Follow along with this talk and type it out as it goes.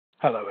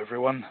Hello,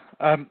 everyone.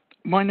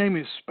 My name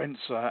is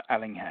Spencer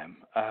Allingham,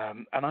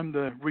 and I'm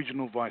the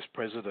Regional Vice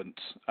President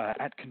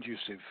at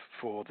Conducive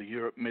for the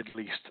Europe, Middle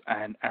East,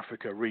 and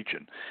Africa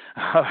region.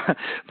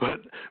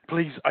 But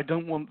please, I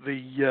don't want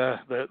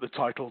the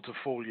title to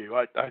fool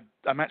you.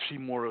 I'm actually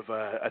more of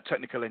a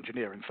technical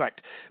engineer. In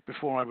fact,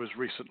 before I was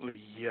recently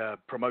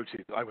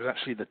promoted, I was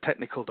actually the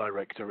technical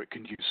director at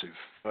Conducive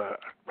for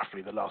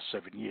roughly the last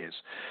 7 years.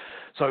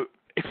 So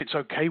if it's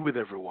okay with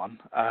everyone,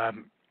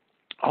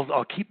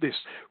 I'll keep this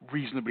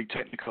reasonably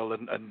technical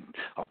and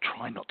I'll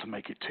try not to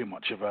make it too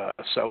much of a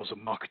sales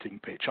and marketing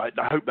pitch. I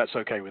hope that's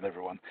okay with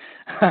everyone.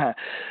 So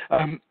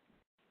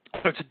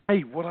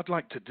today what I'd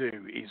like to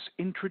do is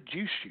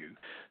introduce you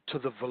to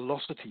the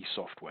Velocity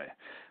software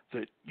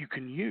that you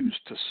can use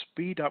to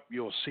speed up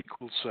your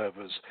SQL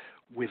servers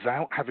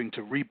without having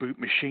to reboot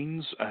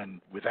machines and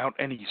without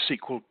any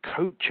SQL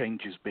code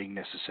changes being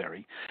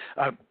necessary.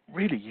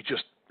 Really, you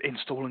just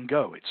install and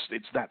go.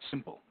 It's that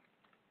simple.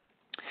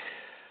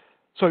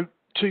 So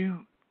to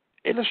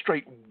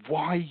illustrate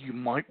why you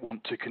might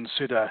want to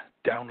consider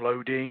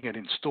downloading and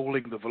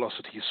installing the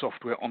Velocity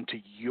software onto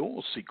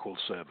your SQL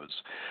servers,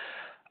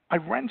 I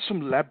ran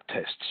some lab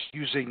tests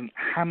using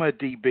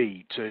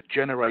HammerDB to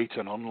generate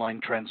an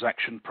online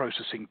transaction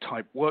processing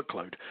type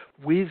workload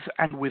with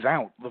and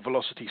without the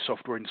Velocity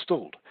software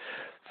installed.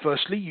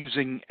 Firstly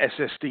using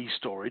SSD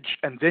storage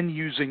and then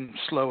using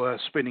slower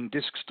spinning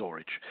disk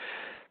storage.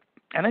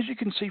 And as you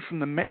can see from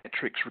the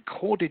metrics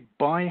recorded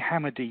by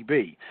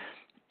HammerDB,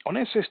 on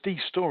SSD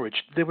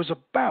storage, there was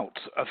about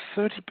a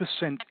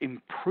 30%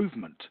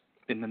 improvement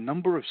in the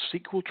number of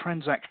SQL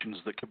transactions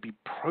that could be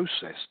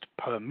processed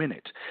per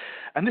minute.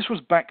 And this was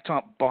backed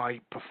up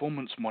by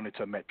performance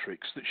monitor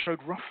metrics that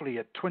showed roughly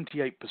a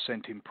 28%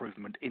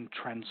 improvement in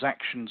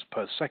transactions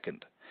per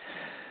second.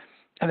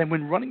 And then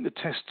when running the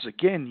tests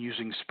again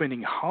using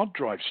spinning hard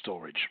drive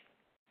storage,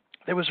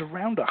 there was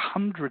around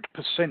 100%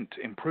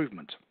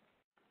 improvement.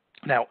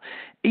 Now,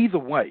 either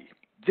way,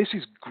 this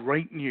is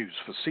great news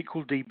for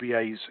SQL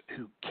DBAs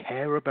who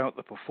care about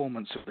the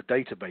performance of the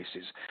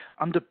databases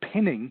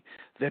underpinning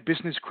their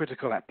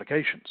business-critical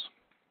applications.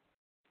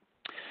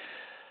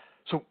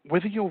 So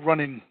whether you're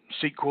running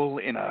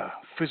SQL in a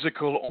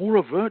physical or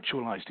a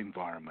virtualized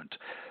environment,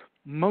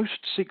 most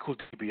SQL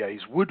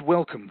DBAs would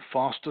welcome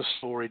faster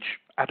storage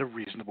at a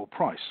reasonable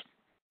price.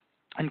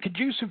 And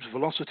Conducive's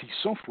Velocity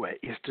software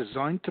is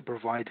designed to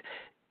provide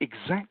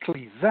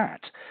exactly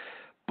that,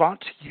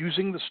 but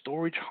using the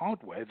storage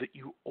hardware that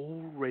you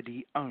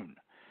already own.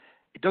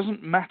 It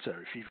doesn't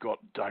matter if you've got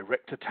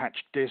direct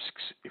attached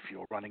disks, if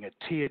you're running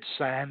a tiered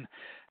SAN,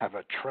 have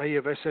a tray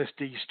of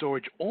SSD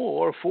storage,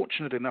 or are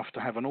fortunate enough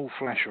to have an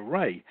all-flash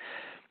array.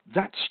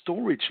 That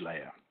storage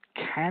layer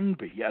can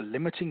be a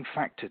limiting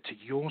factor to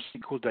your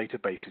SQL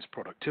database's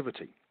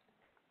productivity.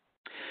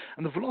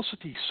 And the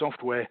Velocity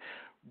software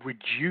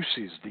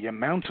reduces the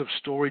amount of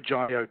storage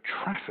I/O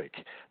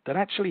traffic that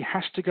actually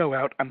has to go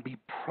out and be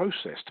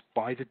processed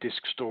by the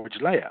disk storage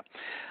layer.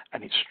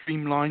 And it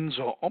streamlines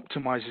or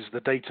optimizes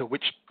the data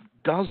which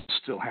does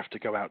still have to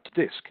go out to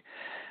disk.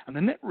 And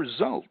the net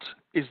result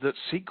is that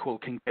SQL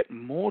can get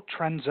more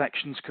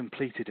transactions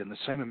completed in the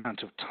same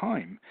amount of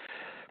time,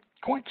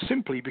 quite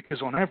simply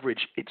because on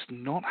average it's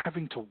not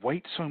having to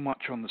wait so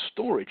much on the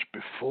storage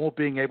before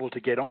being able to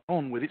get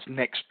on with its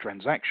next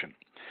transaction.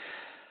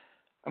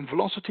 And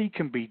Velocity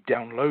can be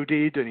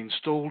downloaded and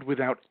installed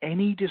without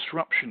any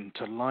disruption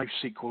to live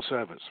SQL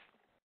servers.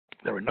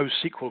 There are no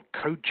SQL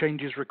code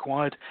changes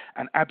required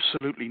and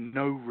absolutely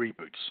no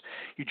reboots.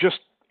 You just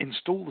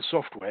install the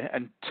software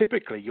and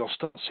typically you'll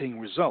start seeing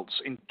results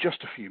in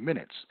just a few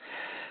minutes.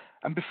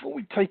 And before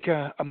we take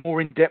a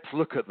more in-depth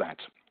look at that,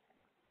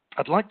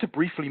 I'd like to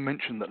briefly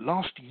mention that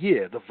last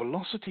year, the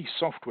Velocity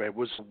software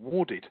was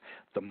awarded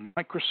the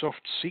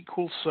Microsoft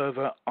SQL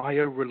Server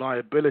I/O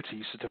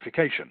Reliability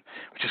Certification,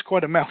 which is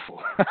quite a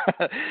mouthful.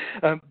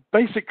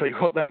 Basically,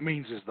 what that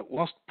means is that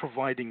whilst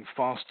providing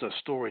faster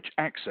storage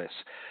access,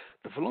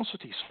 the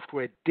Velocity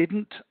software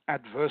didn't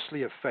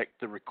adversely affect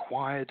the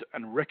required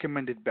and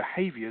recommended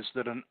behaviors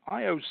that an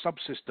I/O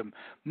subsystem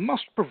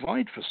must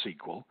provide for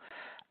SQL,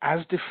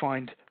 as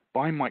defined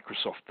by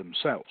Microsoft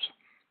themselves.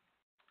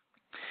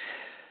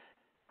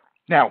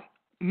 Now,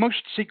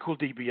 most SQL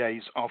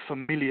DBAs are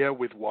familiar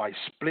with why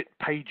split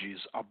pages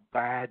are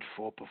bad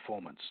for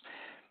performance.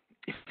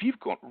 If you've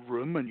got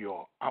room and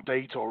your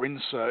update or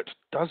insert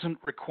doesn't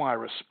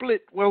require a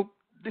split, well,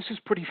 this is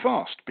pretty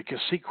fast because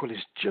SQL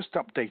is just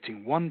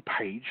updating one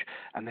page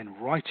and then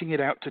writing it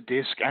out to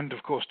disk and,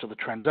 of course, to the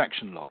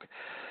transaction log.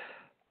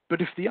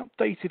 But if the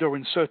updated or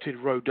inserted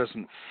row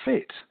doesn't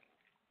fit,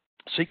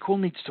 SQL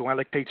needs to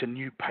allocate a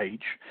new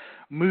page,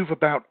 move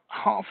about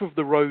half of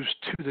the rows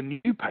to the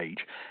new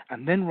page,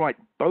 and then write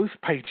both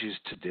pages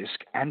to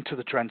disk and to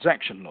the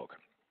transaction log.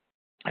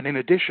 And in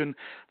addition,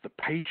 the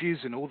pages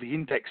and all the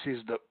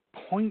indexes that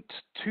point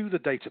to the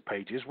data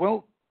pages,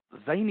 well,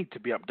 they need to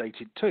be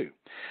updated too.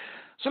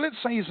 So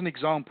let's say as an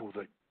example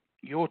that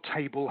your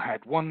table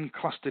had one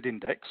clustered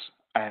index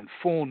and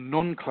 4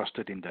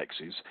 non-clustered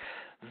indexes.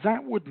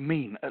 That would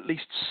mean at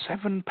least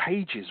 7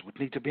 pages would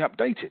need to be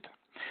updated.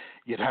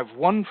 You'd have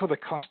 1 for the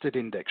clustered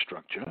index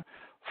structure,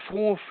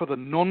 4 for the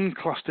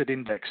non-clustered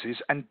indexes,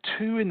 and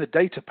 2 in the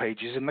data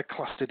pages in the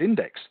clustered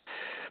index.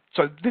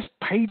 So this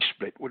page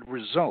split would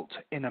result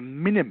in a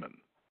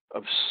minimum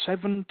of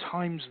 7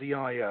 times the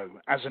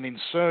I/O as an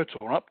insert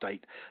or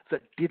update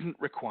that didn't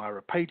require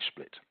a page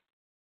split.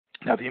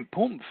 Now, the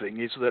important thing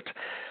is that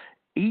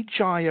each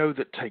I/O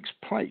that takes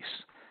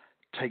place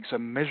takes a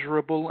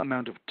measurable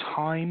amount of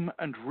time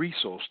and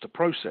resource to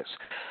process.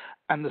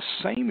 And the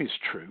same is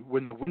true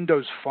when the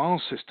Windows file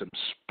system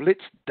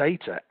splits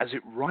data as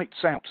it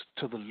writes out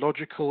to the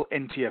logical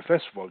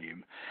NTFS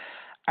volume.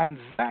 And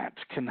that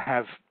can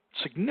have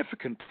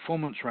significant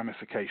performance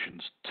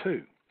ramifications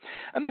too.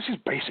 And this is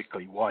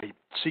basically why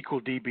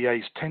SQL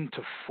DBAs tend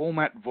to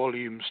format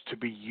volumes to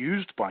be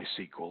used by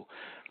SQL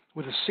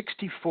with a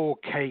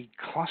 64K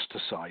cluster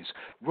size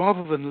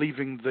rather than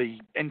leaving the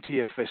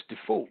NTFS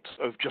default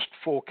of just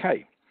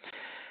 4K.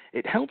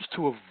 It helps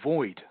to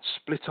avoid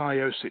split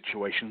I/O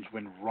situations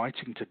when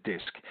writing to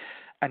disk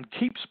and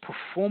keeps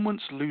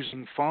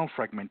performance-losing file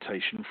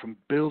fragmentation from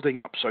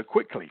building up so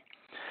quickly.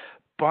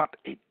 But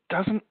it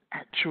doesn't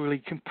actually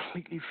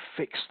completely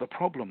fix the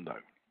problem,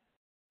 though.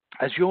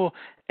 As your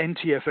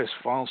NTFS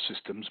file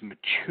systems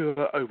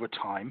mature over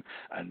time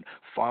and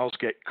files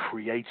get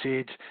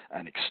created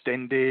and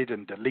extended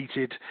and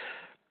deleted,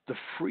 the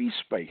free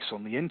space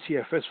on the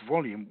NTFS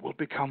volume will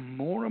become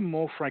more and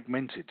more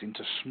fragmented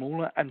into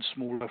smaller and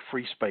smaller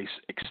free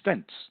space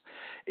extents,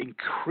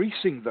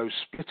 increasing those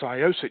split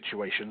I/O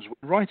situations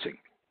when writing.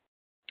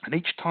 And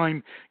each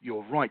time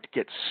your write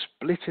gets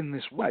split in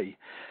this way,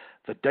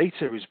 the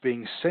data is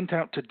being sent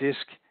out to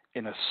disk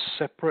in a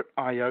separate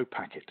I/O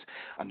packet.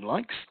 And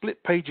like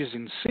split pages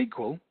in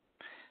SQL,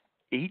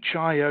 each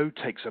I/O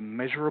takes a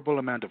measurable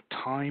amount of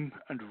time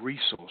and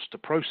resource to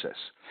process.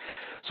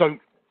 So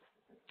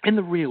in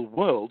the real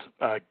world,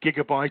 a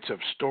gigabyte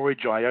of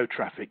storage I/O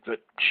traffic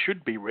that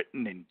should be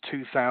written in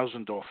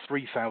 2,000 or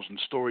 3,000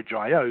 storage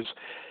I/Os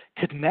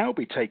could now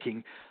be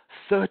taking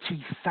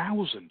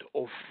 30,000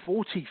 or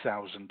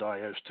 40,000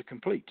 I/Os to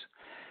complete.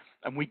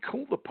 And we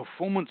call the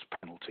performance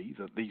penalty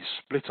that these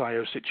split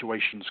I/O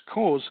situations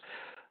cause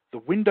the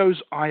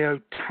Windows I/O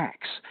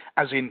tax,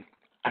 as in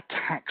a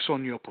tax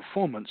on your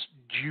performance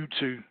due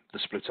to the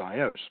split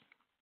I/Os.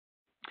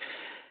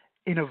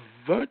 In a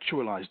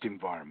virtualized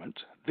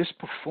environment, this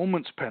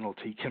performance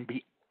penalty can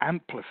be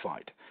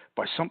amplified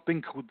by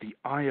something called the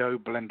I/O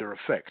blender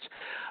effect.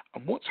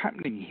 And what's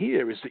happening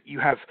here is that you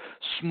have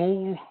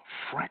small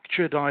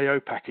fractured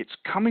I/O packets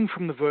coming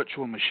from the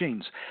virtual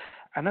machines,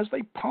 and as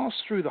they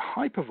pass through the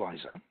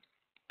hypervisor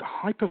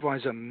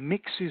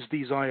mixes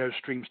these I/O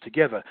streams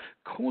together,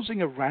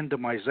 causing a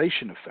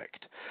randomization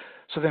effect.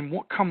 So then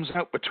what comes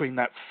out between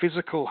that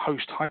physical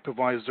host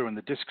hypervisor and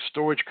the disk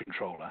storage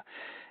controller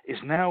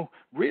is now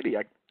really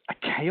a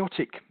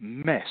chaotic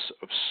mess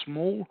of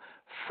small,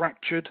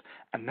 fractured,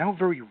 and now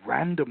very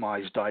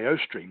randomized I/O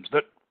streams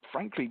that,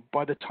 frankly,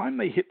 by the time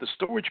they hit the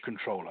storage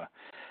controller,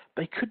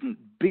 they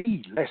couldn't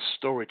be less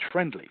storage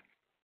friendly.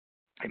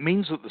 It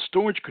means that the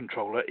storage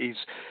controller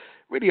is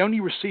really only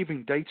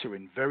receiving data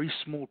in very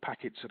small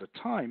packets at a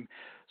time,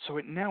 so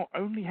it now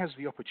only has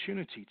the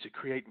opportunity to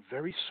create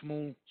very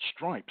small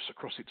stripes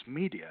across its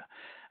media,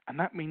 and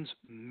that means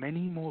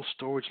many more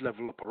storage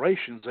level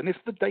operations than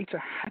if the data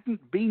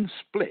hadn't been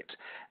split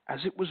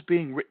as it was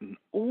being written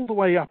all the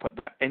way up at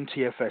the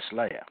NTFS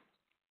layer.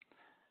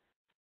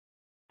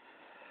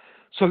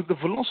 So the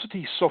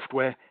Velocity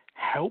software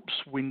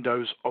helps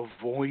Windows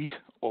avoid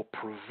or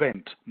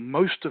prevent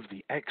most of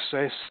the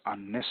excess,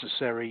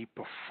 unnecessary,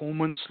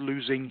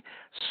 performance-losing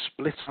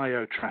split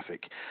I/O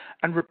traffic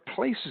and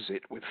replaces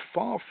it with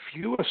far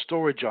fewer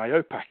storage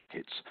I/O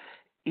packets,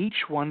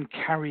 each one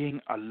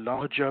carrying a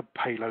larger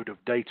payload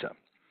of data.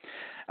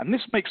 And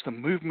this makes the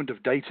movement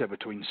of data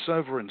between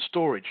server and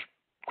storage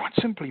quite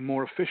simply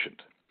more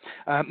efficient,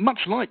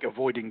 much like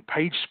avoiding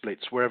page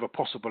splits wherever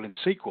possible in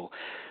SQL.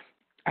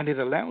 And it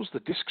allows the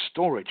disk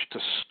storage to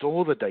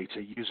store the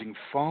data using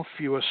far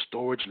fewer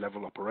storage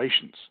level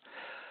operations.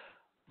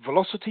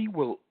 Velocity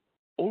will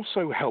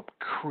also help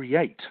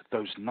create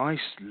those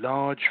nice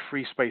large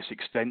free space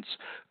extents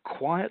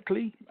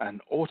quietly and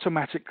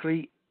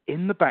automatically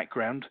in the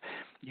background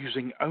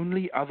using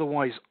only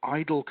otherwise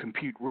idle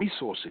compute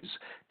resources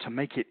to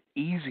make it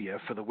easier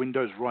for the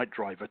Windows write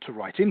driver to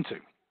write into.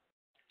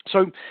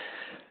 So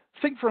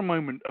think for a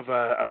moment of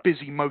a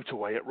busy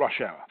motorway at rush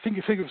hour. Think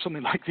of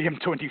something like the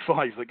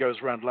M25 that goes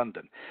around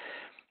London.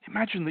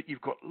 Imagine that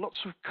you've got lots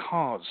of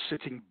cars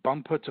sitting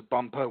bumper to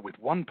bumper with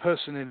one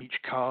person in each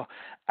car,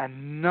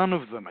 and none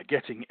of them are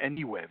getting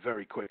anywhere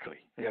very quickly.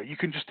 You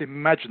can just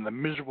imagine the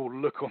miserable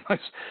look on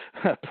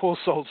those poor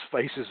souls'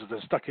 faces as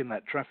they're stuck in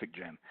that traffic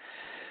jam.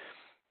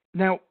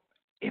 Now,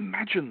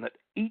 imagine that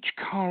each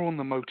car on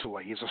the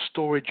motorway is a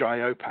storage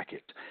I/O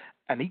packet,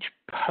 and each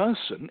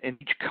person in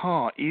each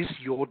car is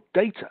your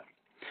data.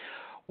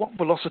 What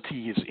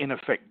Velocity is in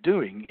effect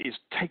doing is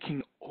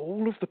taking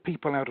all of the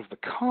people out of the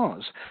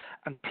cars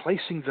and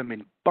placing them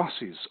in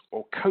buses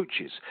or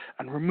coaches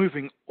and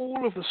removing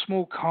all of the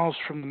small cars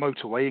from the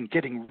motorway and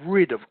getting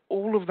rid of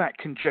all of that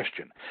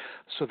congestion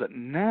so that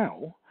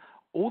now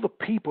all the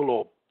people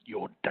or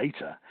your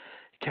data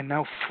can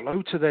now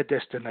flow to their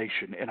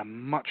destination in a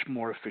much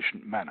more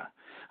efficient manner.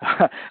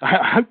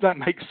 I hope that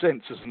makes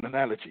sense as an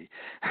analogy.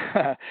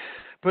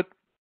 But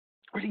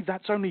really,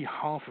 that's only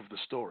half of the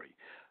story.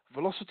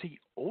 Velocity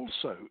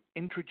also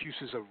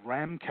introduces a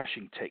RAM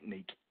caching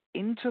technique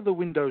into the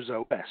Windows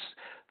OS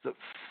that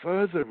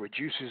further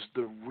reduces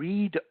the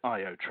read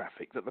I/O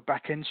traffic that the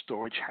backend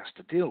storage has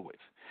to deal with.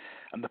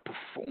 And the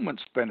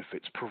performance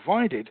benefits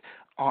provided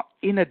are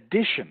in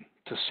addition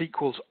to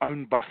SQL's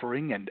own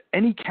buffering and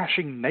any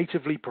caching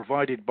natively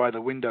provided by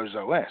the Windows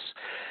OS.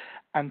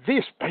 And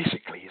this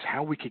basically is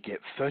how we could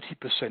get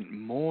 30%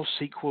 more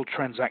SQL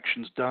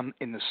transactions done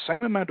in the same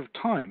amount of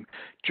time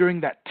during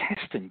that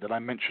testing that I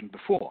mentioned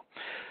before.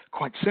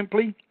 Quite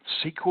simply,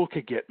 SQL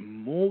could get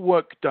more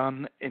work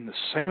done in the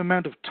same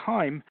amount of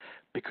time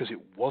because it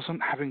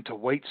wasn't having to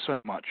wait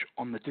so much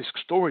on the disk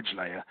storage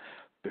layer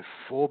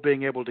before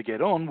being able to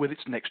get on with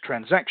its next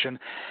transaction,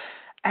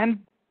 and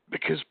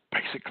because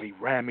basically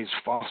RAM is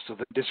faster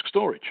than disk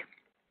storage.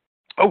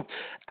 Oh,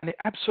 and it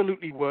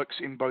absolutely works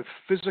in both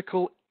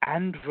physical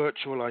and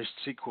virtualized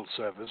SQL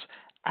servers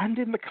and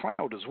in the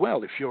cloud as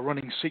well. If you're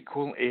running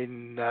SQL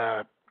in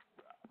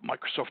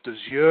Microsoft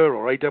Azure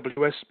or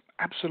AWS,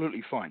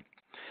 absolutely fine.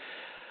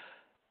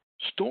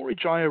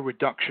 Storage I/O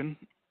reduction,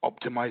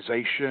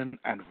 optimization,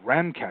 and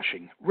RAM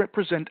caching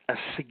represent a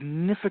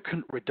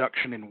significant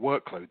reduction in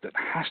workload that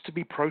has to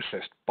be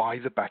processed by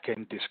the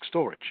backend disk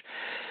storage.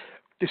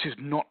 This is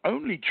not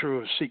only true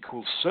of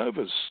SQL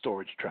Server's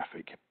storage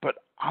traffic, but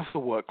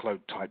other workload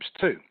types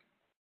too.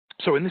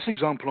 So in this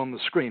example on the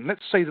screen,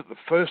 let's say that the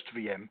first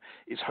VM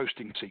is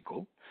hosting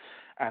SQL,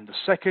 and the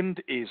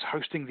second is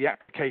hosting the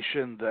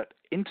application that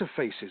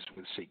interfaces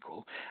with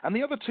SQL, and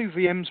the other two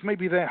VMs,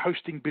 maybe they're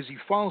hosting busy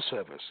file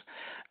servers,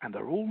 and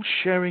they're all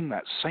sharing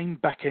that same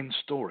backend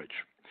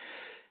storage.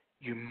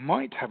 You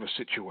might have a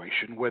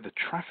situation where the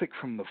traffic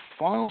from the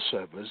file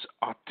servers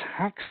are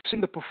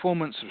taxing the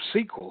performance of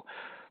SQL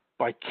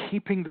by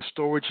keeping the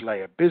storage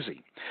layer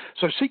busy.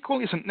 So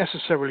SQL isn't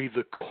necessarily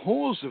the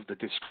cause of the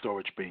disk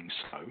storage being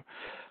slow,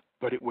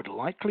 but it would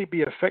likely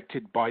be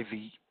affected by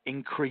the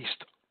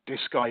increased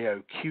disk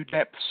I/O queue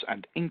depths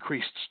and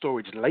increased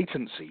storage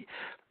latency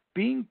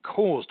being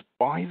caused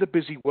by the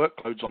busy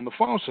workloads on the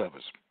file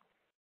servers.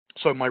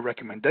 So my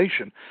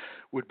recommendation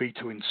would be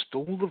to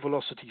install the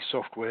Velocity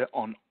software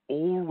on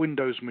all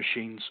Windows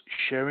machines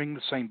sharing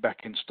the same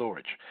backend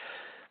storage.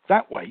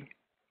 That way,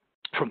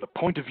 from the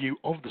point of view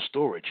of the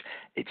storage,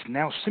 it's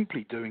now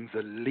simply doing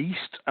the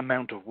least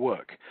amount of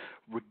work,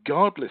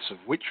 regardless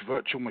of which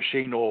virtual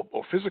machine or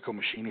physical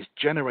machine is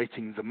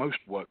generating the most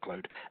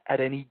workload at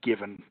any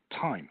given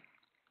time.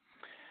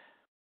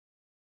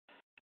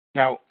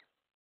 Now,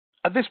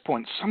 at this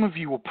point, some of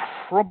you will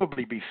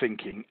probably be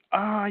thinking,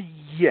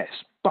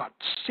 yes, but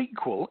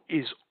SQL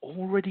is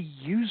already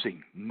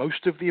using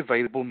most of the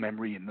available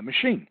memory in the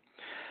machine.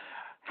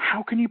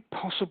 How can you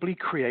possibly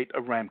create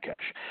a RAM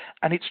cache?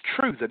 And it's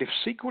true that if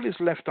SQL is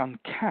left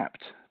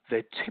uncapped,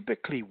 there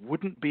typically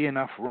wouldn't be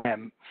enough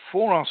RAM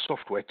for our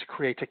software to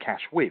create a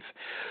cache with.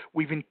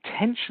 We've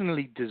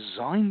intentionally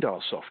designed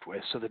our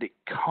software so that it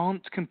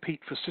can't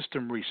compete for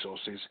system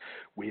resources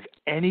with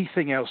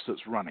anything else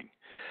that's running.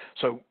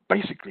 So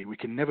basically, we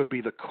can never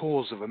be the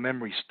cause of a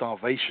memory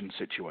starvation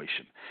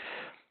situation.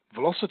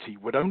 Velocity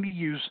would only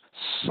use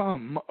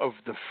some of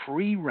the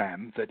free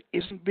RAM that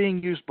isn't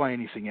being used by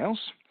anything else,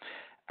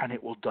 and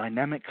it will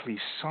dynamically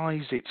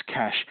size its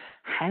cache,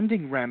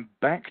 handing RAM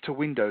back to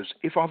Windows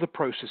if other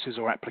processes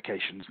or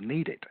applications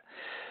need it.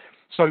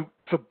 So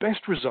for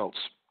best results,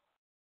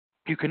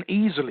 you can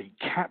easily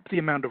cap the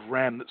amount of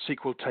RAM that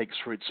SQL takes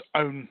for its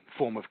own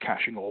form of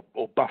caching or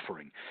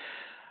buffering.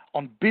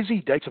 On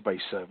busy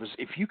database servers,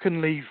 if you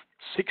can leave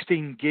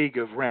 16 gig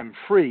of RAM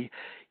free,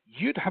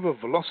 you'd have a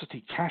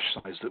Velocity cache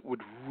size that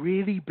would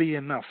really be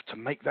enough to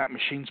make that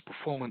machine's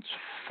performance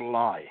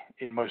fly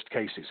in most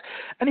cases.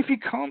 And if you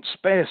can't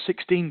spare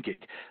 16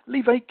 gig,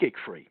 leave 8 gig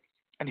free.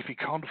 And if you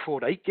can't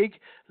afford 8 gig,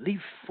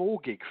 leave 4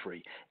 gig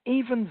free.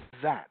 Even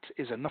that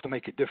is enough to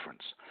make a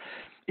difference.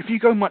 If you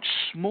go much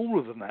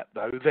smaller than that,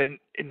 though, then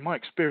in my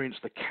experience,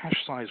 the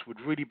cache size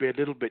would really be a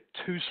little bit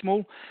too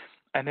small,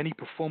 and any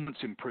performance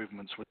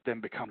improvements would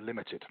then become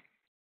limited.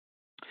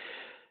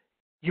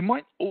 You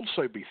might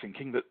also be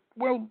thinking that,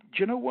 well, do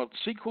you know what?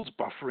 SQL's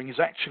buffering is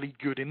actually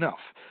good enough.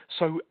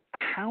 So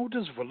how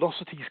does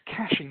Velocity's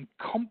caching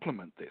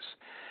complement this?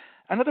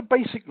 And at a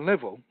basic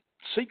level,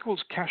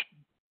 SQL's cache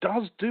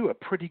does do a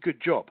pretty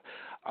good job.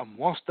 And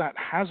whilst that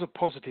has a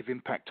positive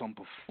impact on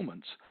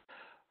performance,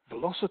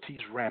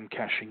 Velocity's RAM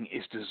caching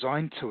is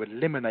designed to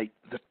eliminate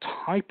the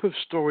type of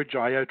storage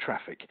I/O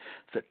traffic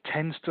that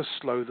tends to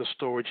slow the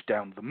storage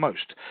down the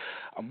most.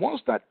 And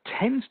whilst that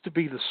tends to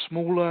be the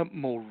smaller,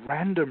 more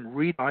random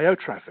read I/O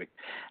traffic,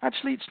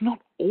 actually it's not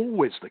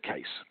always the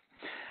case.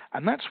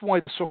 And that's why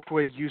the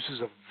software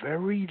uses a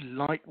very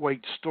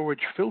lightweight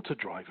storage filter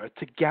driver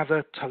to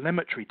gather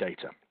telemetry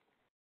data.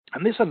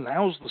 And this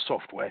allows the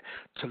software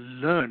to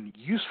learn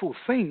useful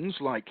things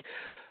like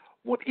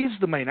what is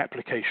the main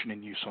application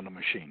in use on a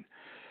machine,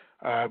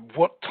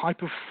 what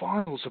type of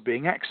files are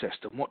being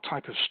accessed, and what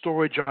type of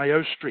storage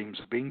I/O streams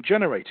are being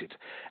generated,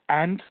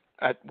 and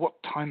at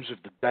what times of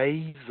the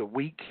day, the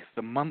week,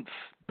 the month,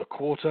 the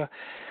quarter.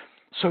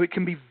 So it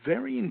can be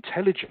very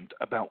intelligent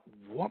about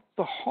what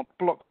the hot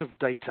blocks of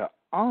data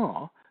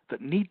are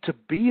that need to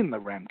be in the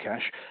RAM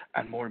cache,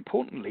 and more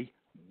importantly,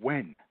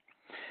 when.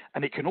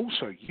 And it can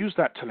also use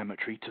that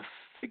telemetry to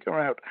figure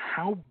out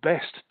how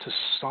best to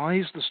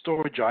size the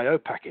storage I/O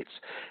packets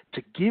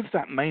to give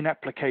that main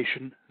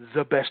application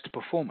the best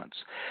performance.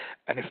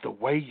 And if the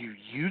way you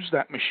use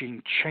that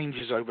machine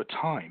changes over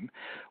time,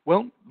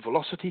 well,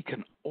 Velocity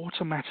can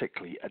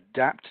automatically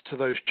adapt to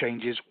those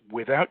changes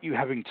without you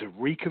having to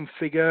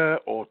reconfigure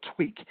or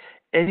tweak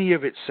any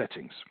of its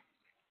settings.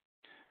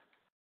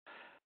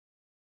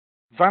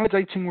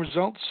 Validating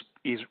results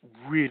is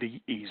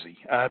really easy.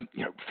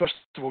 First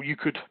of all, you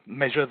could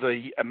measure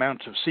the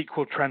amount of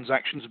SQL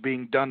transactions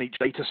being done each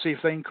day to see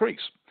if they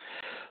increase.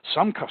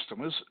 Some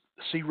customers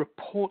see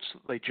reports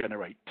that they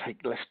generate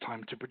take less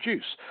time to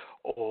produce,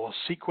 or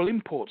SQL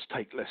imports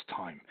take less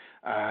time.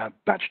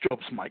 Batch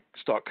jobs might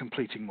start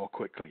completing more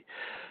quickly.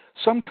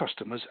 Some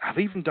customers have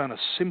even done a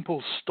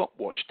simple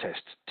stopwatch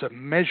test to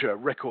measure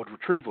record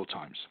retrieval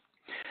times.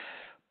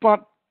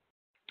 But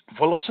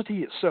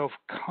Velocity itself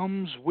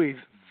comes with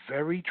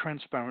very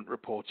transparent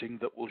reporting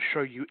that will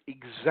show you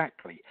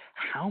exactly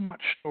how much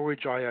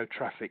storage I/O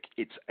traffic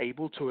it's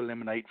able to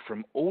eliminate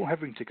from all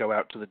having to go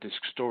out to the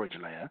disk storage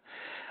layer.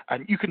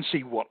 And you can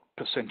see what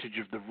percentage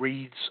of the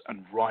reads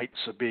and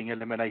writes are being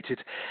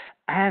eliminated.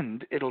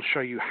 And it'll show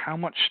you how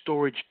much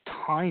storage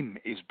time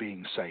is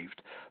being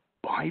saved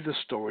by the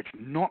storage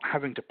not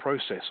having to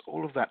process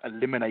all of that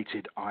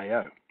eliminated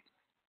I/O.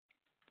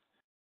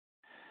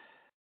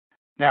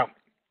 Now,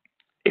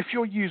 if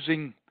you're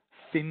using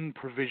thin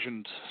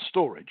provisioned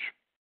storage,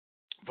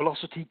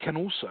 Velocity can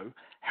also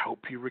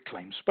help you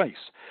reclaim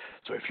space.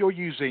 So if you're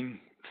using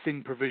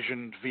thin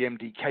provisioned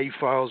VMDK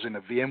files in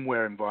a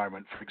VMware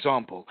environment, for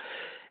example,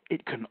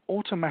 it can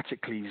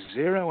automatically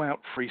zero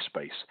out free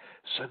space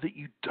so that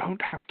you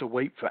don't have to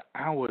wait for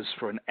hours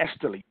for an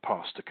S-delete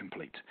pass to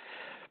complete.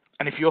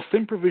 And if you're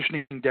thin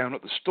provisioning down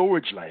at the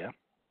storage layer,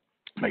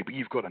 maybe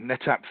you've got a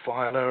NetApp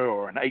filer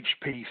or an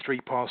HP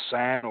 3-pass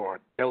SAN or a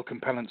Dell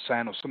compellent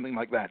SAN or something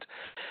like that.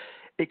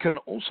 It can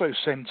also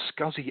send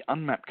SCSI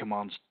unmap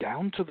commands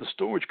down to the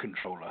storage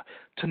controller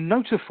to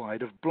notify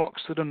it of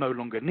blocks that are no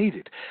longer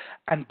needed.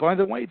 And by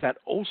the way, that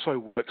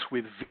also works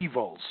with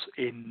vvols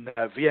in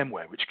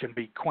VMware, which can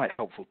be quite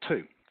helpful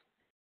too.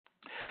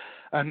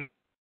 And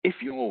if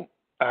your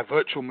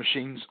virtual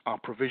machines are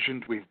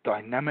provisioned with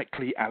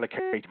dynamically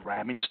allocated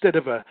RAM instead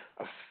of a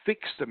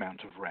fixed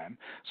amount of RAM,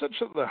 such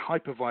that the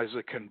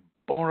hypervisor can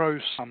borrow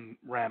some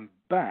RAM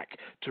back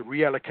to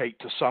reallocate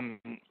to some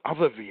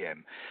other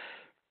VM,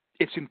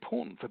 it's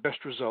important for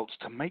best results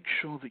to make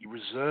sure that you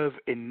reserve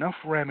enough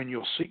RAM in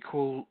your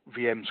SQL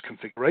VM's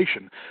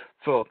configuration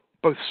for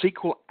both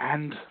SQL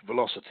and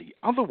Velocity.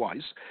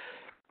 Otherwise,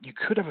 you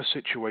could have a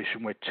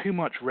situation where too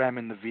much RAM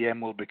in the VM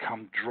will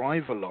become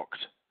driver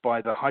locked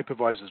by the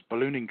hypervisor's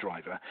ballooning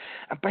driver,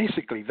 and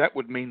basically that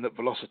would mean that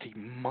Velocity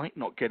might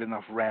not get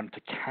enough RAM to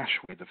cache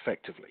with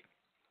effectively.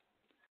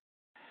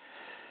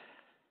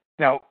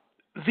 Now,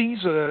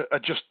 these are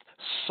just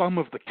some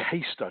of the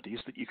case studies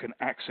that you can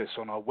access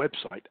on our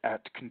website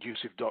at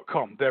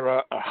conducive.com. There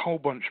are a whole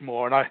bunch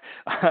more, and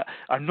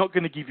I'm not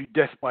going to give you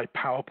death by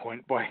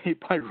PowerPoint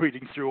by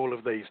reading through all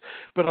of these,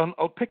 but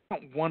I'll pick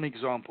up one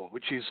example,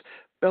 which is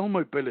Bell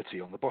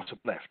Mobility on the bottom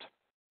left.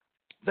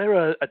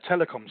 They're a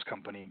telecoms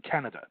company in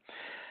Canada,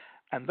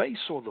 and they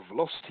saw the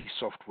Velocity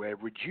software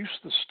reduce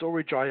the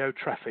storage I/O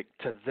traffic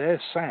to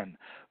their SAN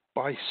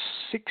by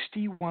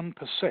 61%.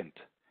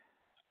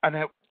 And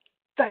now,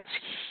 that's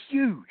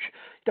huge.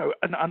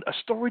 And a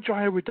storage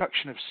I/O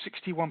reduction of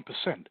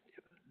 61%,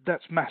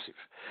 that's massive.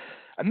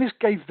 And this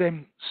gave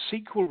them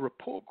SQL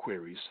report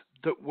queries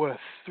that were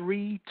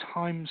 3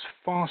 times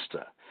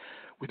faster.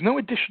 With no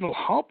additional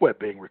hardware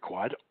being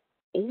required,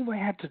 all they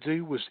had to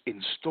do was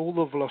install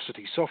the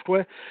Velocity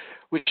software,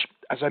 which,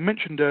 as I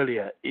mentioned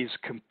earlier, is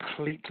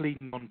completely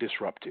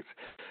non-disruptive.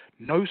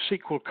 No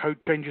SQL code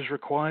changes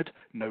required,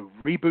 no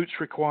reboots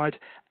required,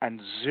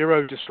 and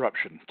 0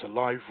 disruption to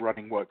live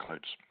running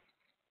workloads.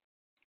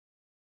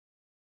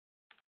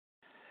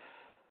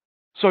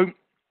 So,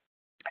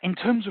 in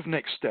terms of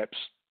next steps,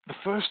 the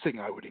first thing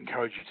I would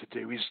encourage you to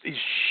do is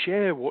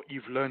share what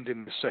you've learned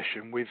in this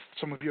session with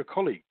some of your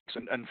colleagues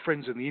and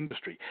friends in the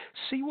industry.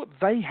 See what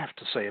they have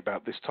to say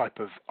about this type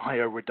of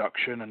I/O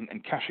reduction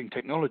and caching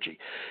technology.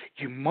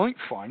 You might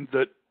find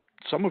that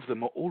some of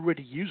them are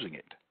already using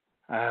it.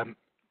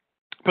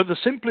 But the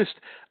simplest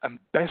and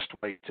best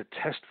way to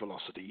test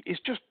velocity is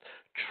just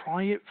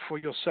try it for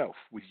yourself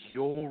with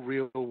your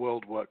real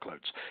world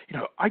workloads.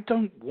 I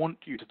don't want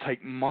you to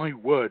take my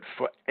word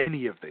for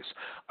any of this.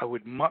 I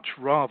would much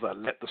rather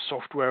let the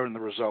software and the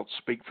results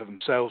speak for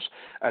themselves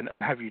and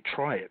have you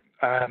try it.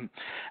 And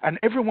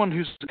everyone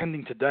who's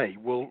attending today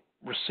will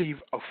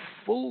receive a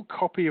full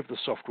copy of the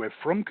software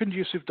from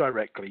Conducive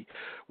directly,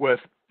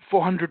 worth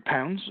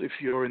 £400 if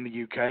you're in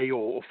the UK,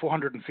 or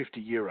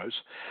 €450.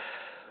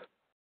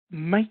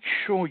 Make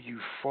sure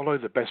you follow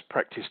the best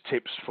practice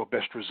tips for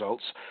best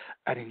results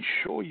and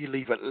ensure you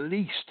leave at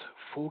least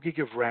 4 gig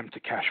of RAM to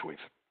cache with.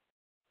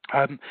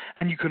 And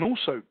you can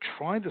also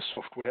try the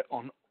software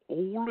on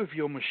all of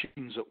your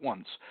machines at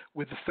once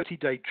with the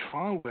 30-day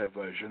trialware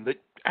version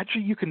that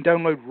actually you can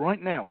download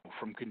right now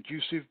from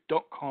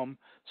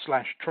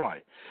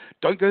conducive.com/try.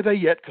 Don't go there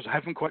yet because I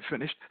haven't quite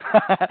finished.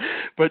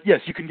 But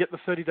yes, you can get the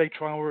 30-day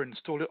trialware and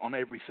install it on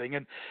everything.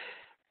 And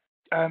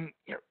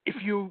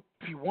if you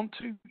want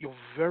to, you're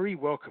very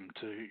welcome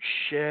to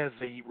share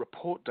the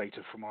report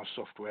data from our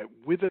software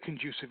with a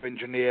Conducive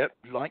engineer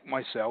like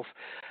myself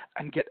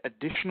and get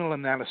additional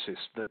analysis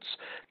that's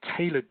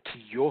tailored to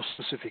your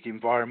specific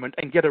environment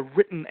and get a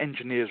written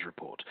engineer's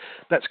report.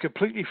 That's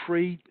completely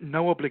free,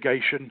 no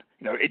obligation.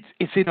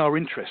 It's in our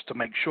interest to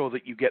make sure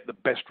that you get the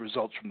best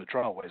results from the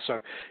trialware.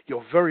 So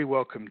you're very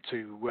welcome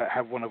to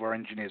have one of our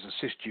engineers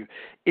assist you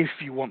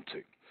if you want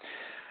to.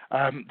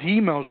 The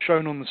email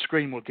shown on the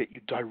screen will get you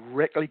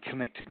directly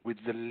connected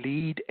with the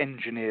lead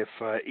engineer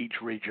for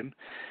each region.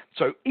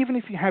 So even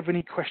if you have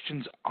any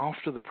questions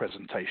after the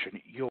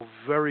presentation, you're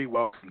very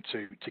welcome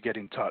to get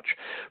in touch.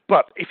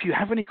 But if you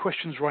have any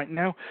questions right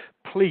now,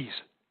 please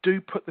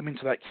do put them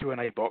into that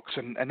Q&A box,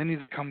 and any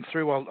that come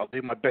through, I'll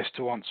do my best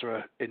to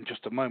answer in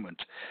just a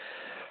moment.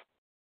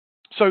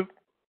 So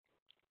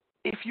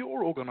if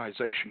your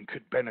organization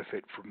could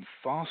benefit from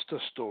faster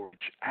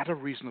storage at a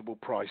reasonable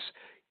price,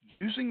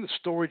 using the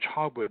storage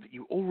hardware that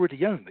you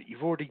already own, that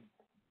you've already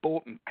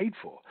bought and paid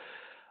for,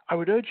 I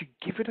would urge you,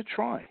 give it a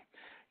try.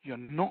 You're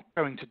not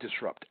going to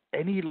disrupt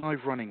any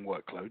live running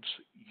workloads.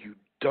 You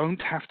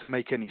don't have to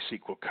make any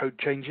SQL code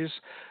changes,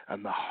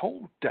 and the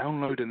whole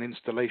download and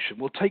installation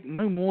will take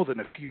no more than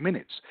a few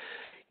minutes.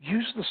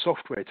 Use the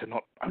software to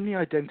not only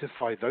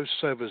identify those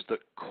servers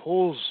that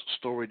cause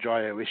storage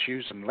I/O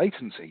issues and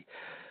latency,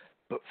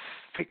 but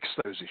fix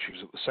those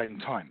issues at the same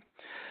time.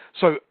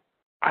 So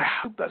I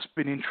hope that's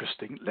been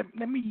interesting. Let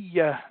me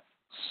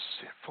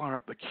fire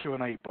up the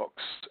Q&A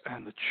box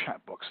and the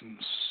chat box and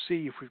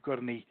see if we've got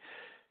any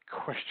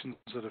questions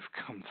that have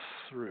come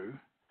through.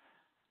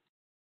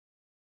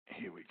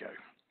 Here we go.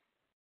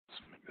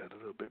 Let's make that a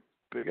little bit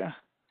bigger.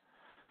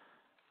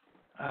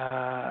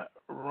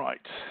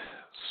 Right.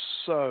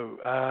 So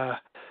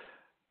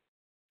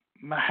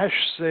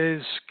Mahesh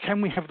says,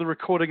 can we have the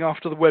recording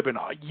after the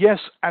webinar? Yes,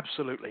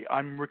 absolutely.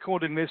 I'm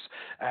recording this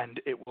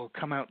and it will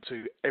come out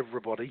to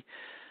everybody.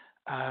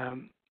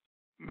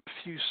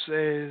 Matthew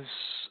says,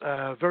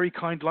 very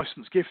kind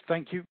license gift.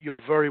 Thank you. You're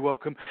very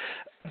welcome.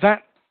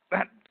 That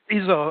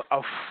is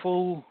a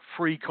full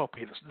free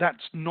copy.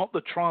 That's not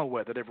the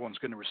trialware that everyone's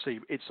going to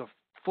receive. It's a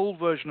full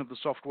version of the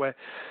software.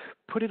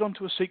 Put it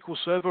onto a SQL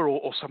server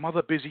or some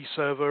other busy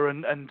server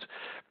and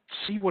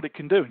see what it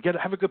can do and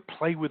have a good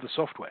play with the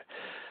software.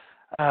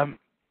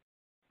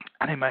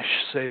 Animesh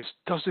says,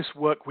 does this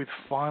work with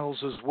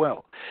files as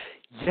well?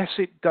 Yes,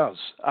 it does.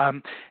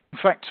 In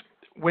fact,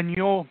 when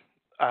you're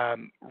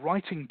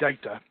writing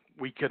data,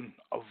 we can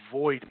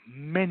avoid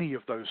many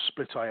of those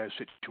split I/O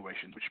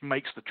situations, which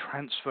makes the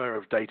transfer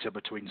of data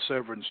between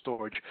server and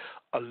storage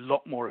a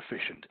lot more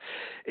efficient.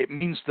 It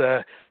means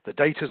the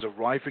data is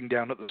arriving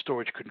down at the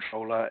storage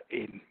controller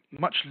in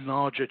much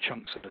larger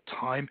chunks at a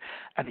time,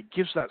 and it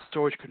gives that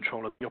storage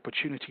controller the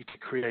opportunity to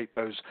create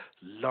those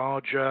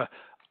larger,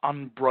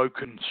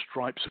 unbroken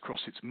stripes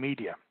across its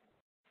media.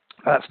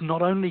 That's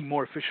not only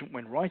more efficient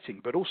when writing,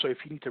 but also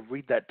if you need to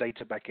read that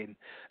data back in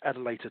at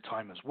a later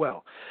time as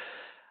well.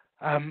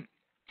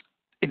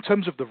 In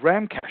terms of the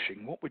RAM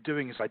caching, what we're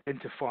doing is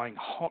identifying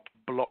hot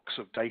blocks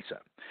of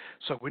data.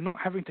 So we're not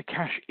having to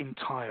cache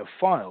entire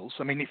files.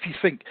 I mean, if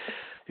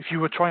you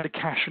were trying to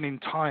cache an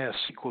entire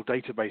SQL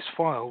database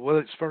file, well,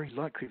 it's very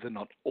likely that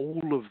not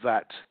all of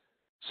that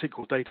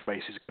SQL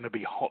database is going to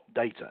be hot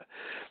data.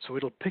 So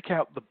it'll pick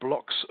out the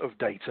blocks of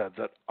data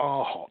that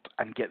are hot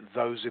and get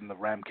those in the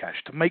RAM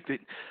cache to make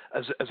it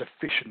as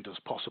efficient as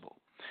possible.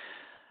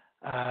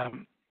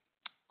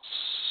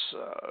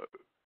 So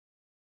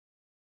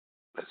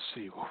let's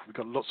see, we've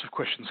got lots of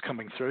questions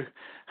coming through.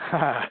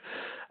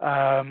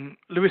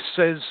 Lewis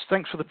says,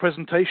 thanks for the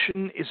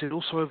presentation. Is it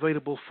also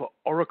available for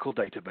Oracle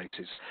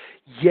databases?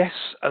 Yes,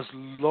 as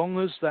long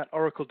as that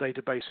Oracle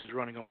database is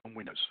running on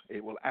Windows,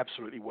 it will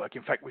absolutely work.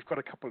 In fact, we've got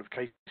a couple of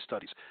case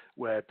studies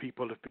where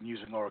people have been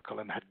using Oracle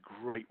and had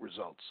great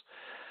results.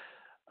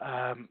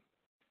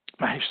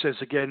 Mahesh says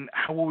again,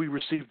 how will we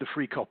receive the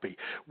free copy?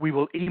 We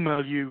will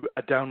email you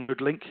a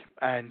download link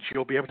and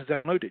you'll be able to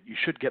download it. You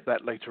should get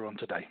that later on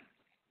today.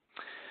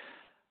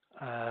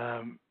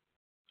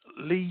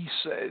 Lee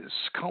says,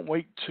 can't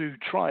wait to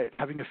try it,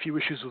 having a few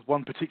issues with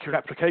one particular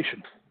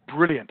application.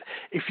 Brilliant.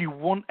 If you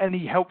want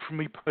any help from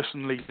me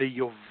personally, Lee,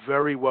 you're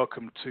very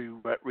welcome to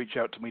reach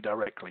out to me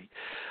directly.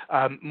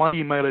 My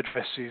email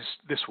address is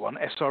this one,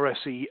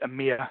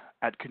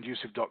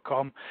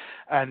 srseemir@conducive.com,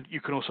 and you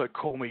can also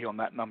call me on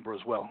that number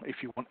as well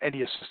if you want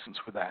any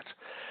assistance with that.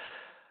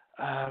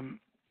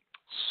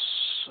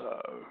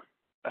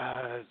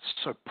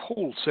 So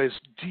Paul says,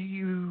 do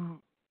you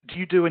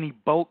do any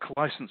bulk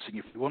licensing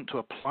if we want to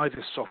apply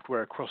this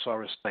software across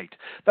our estate?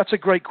 That's a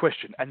great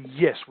question, and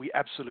yes, we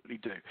absolutely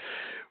do.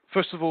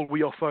 First of all,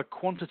 we offer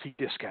quantity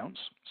discounts,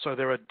 so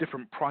there are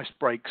different price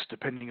breaks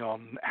depending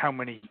on how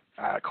many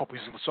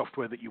copies of the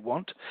software that you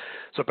want.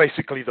 So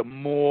basically, the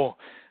more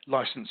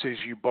licenses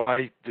you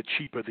buy, the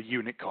cheaper the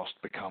unit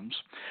cost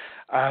becomes.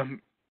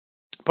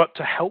 But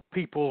to help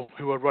people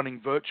who are running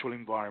virtual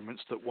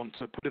environments that want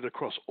to put it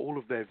across all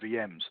of their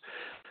VMs,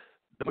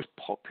 the most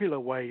popular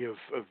way of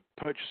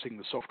purchasing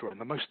the software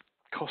and the most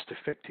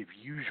cost-effective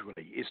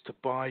usually is to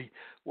buy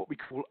what we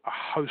call a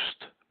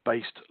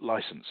host-based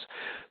license.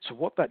 So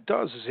what that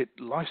does is it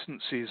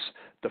licenses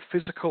the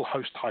physical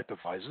host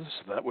hypervisors.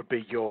 So that would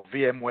be your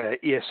VMware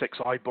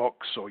ESXi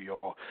box or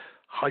your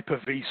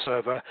Hyper-V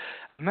server,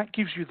 and that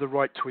gives you the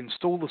right to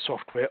install the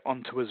software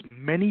onto as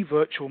many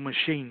virtual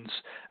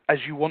machines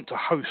as you want to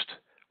host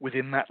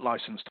within that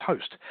licensed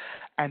host.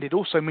 And it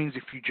also means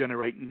if you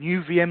generate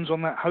new VMs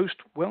on that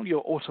host, well,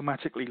 you're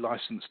automatically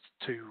licensed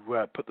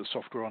to put the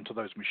software onto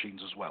those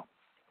machines as well.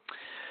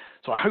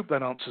 So I hope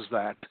that answers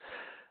that.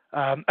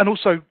 And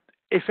also,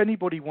 if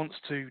anybody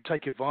wants to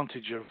take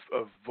advantage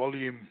of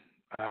volume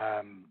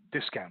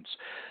discounts,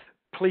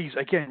 please,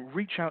 again,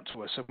 reach out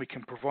to us and we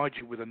can provide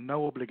you with a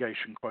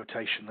no-obligation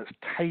quotation that's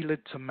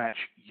tailored to match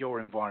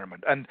your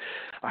environment. And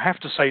I have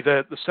to say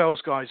that the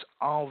sales guys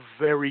are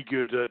very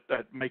good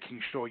at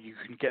making sure you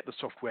can get the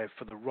software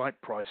for the right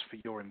price for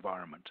your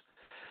environment.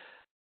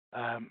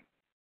 Okay,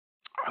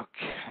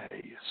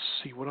 let's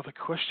see, what other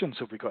questions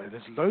have we got?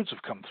 There's loads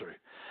have come through.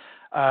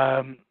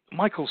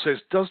 Michael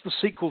says, does the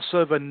SQL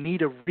Server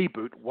need a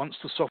reboot once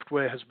the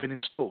software has been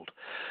installed?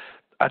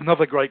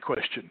 Another great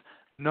question.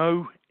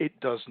 No, it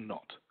does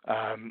not.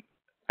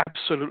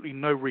 Absolutely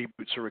no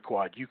reboots are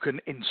required. You can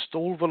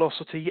install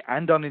Velocity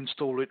and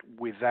uninstall it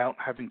without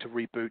having to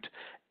reboot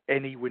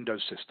any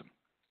Windows system.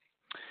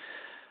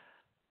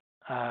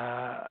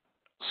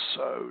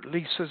 So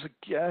Lee says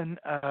again,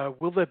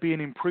 will there be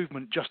an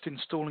improvement just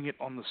installing it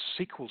on the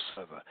SQL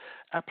Server?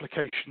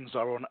 Applications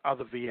are on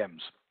other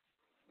VMs.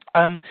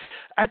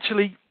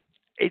 Actually,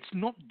 it's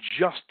not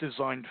just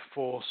designed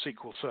for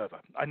SQL Server.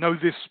 I know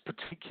this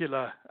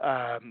particular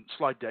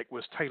slide deck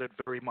was tailored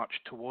very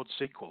much towards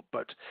SQL,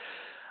 but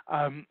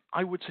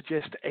I would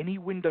suggest any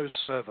Windows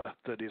server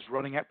that is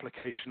running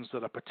applications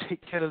that are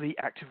particularly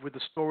active with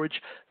the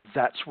storage,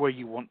 that's where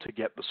you want to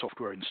get the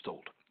software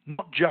installed,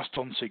 not just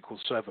on SQL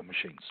Server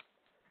machines.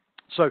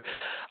 So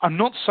I'm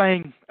not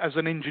saying as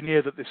an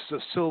engineer that this is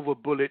a silver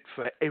bullet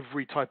for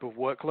every type of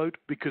workload,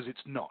 because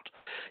it's not.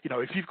 You know,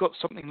 if you've got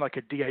something like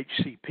a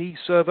DHCP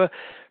server,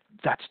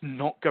 that's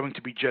not going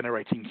to be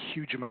generating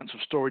huge amounts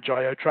of storage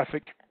I/O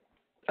traffic,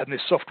 and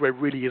this software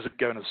really isn't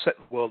going to set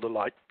the world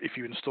alight if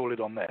you install it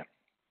on there.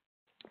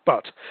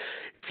 But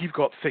if you've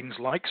got things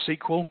like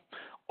SQL,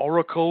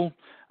 Oracle,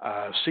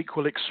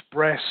 SQL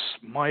Express,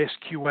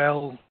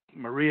 MySQL,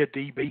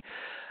 MariaDB,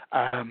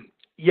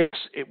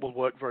 yes, it will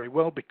work very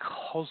well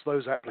because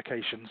those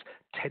applications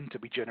tend to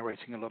be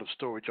generating a lot of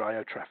storage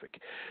I/O traffic.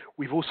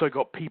 We've also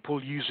got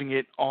people using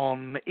it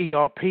on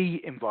ERP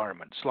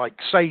environments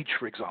like Sage,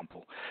 for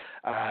example,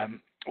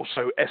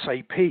 also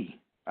SAP,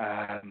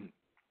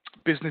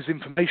 business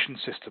information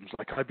systems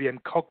like IBM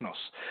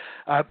Cognos.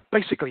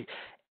 Basically,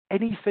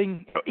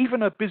 anything,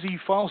 even a busy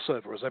file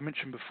server, as I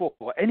mentioned before,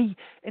 or any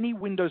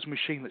Windows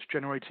machine that's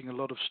generating a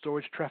lot of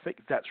storage traffic,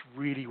 that's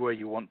really where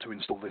you want to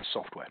install this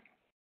software.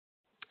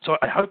 So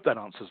I hope that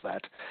answers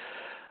that.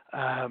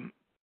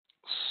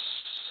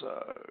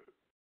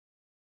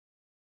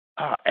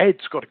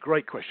 Ed's got a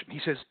great question. He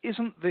says,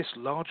 isn't this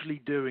largely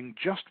doing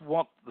just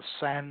what the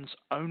SAN's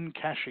own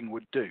caching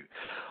would do?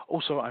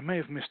 Also, I may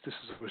have missed this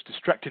as I was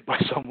distracted by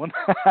someone,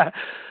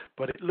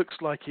 but it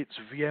looks like it's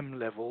VM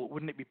level.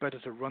 Wouldn't it be better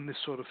to run this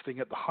sort of thing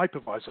at the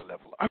hypervisor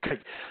level? Okay,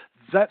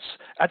 that's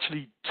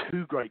actually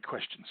two great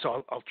questions.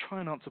 So I'll try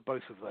and answer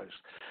both of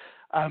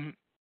those.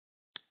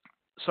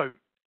 So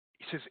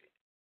he says,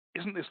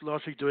 isn't this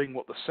largely doing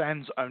what the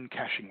SAN's own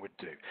caching would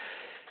do?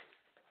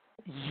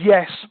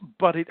 Yes,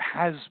 but it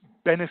has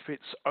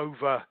benefits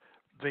over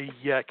the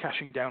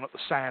caching down at the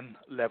SAN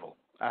level.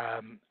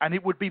 And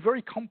it would be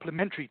very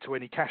complementary to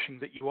any caching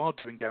that you are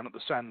doing down at the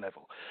SAN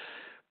level.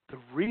 The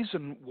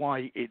reason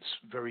why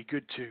it's very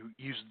good to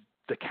use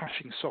the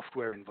caching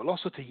software in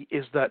Velocity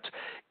is that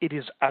it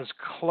is as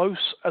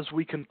close as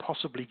we can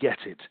possibly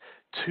get it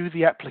to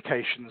the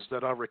applications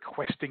that are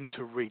requesting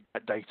to read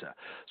that data.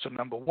 So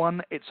number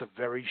one, it's a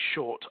very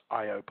short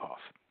I/O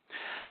path.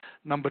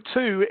 Number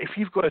two, if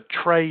you've got a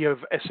tray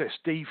of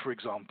SSD, for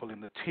example, in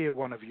the tier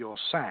one of your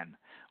SAN,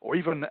 or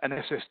even an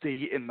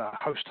SSD in the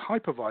host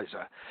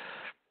hypervisor,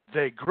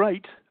 they're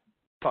great,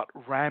 but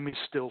RAM is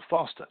still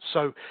faster.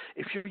 So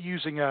if you're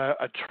using a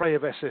tray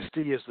of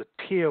SSD as the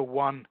tier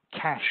 1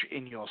 cache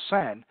in your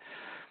SAN,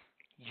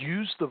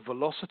 use the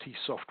Velocity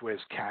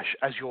Software's cache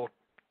as your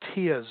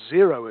tier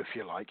 0, if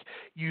you like,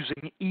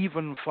 using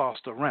even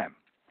faster RAM.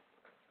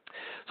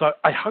 So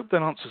I hope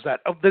that answers that.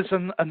 Oh, there's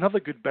another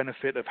good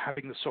benefit of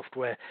having the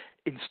software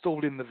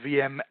installed in the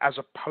VM as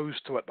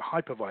opposed to at the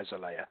hypervisor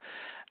layer,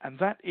 and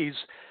that is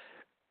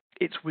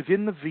it's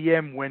within the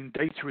VM when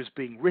data is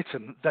being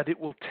written that it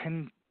will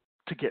tend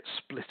to get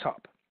split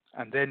up.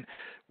 And then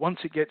once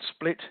it gets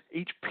split,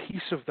 each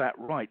piece of that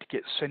write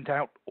gets sent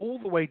out all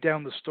the way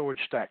down the storage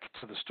stack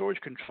to the storage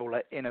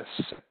controller in a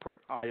separate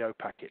I/O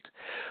packet.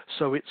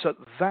 So it's at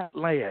that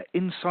layer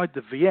inside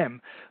the VM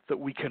that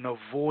we can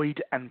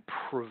avoid and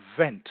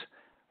prevent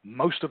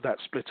most of that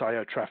split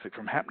I/O traffic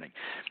from happening.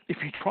 If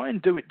you try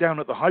and do it down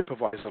at the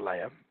hypervisor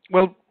layer,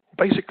 well,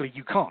 basically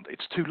you can't.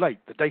 It's too late.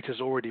 The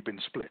data's already been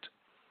split.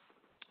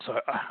 So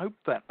I hope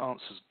that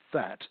answers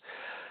that.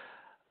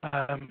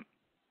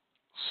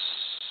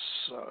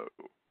 So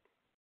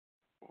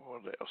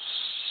what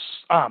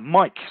else?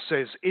 Mike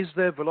says, is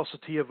there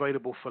Velocity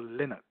available for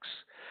Linux?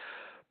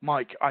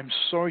 Mike, I'm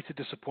sorry to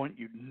disappoint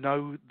you.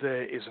 No,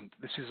 there isn't.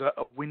 This is a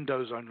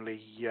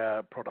Windows-only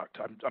product.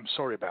 I'm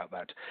sorry about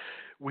that.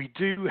 We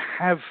do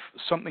have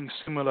something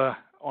similar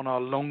on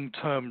our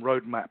long-term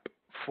roadmap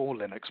for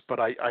Linux, but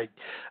I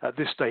at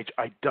this stage,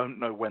 I don't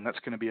know when that's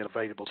going to be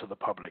available to the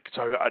public.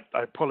 So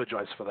I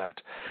apologize for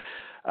that.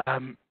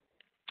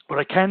 What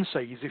I can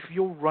say is if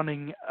you're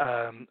running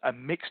a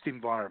mixed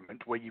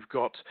environment where you've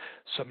got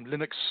some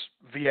Linux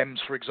VMs,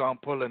 for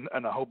example,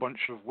 and a whole bunch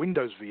of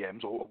Windows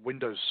VMs or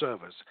Windows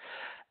servers,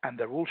 and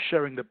they're all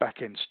sharing the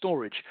backend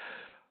storage,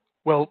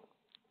 well,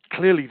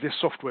 clearly this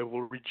software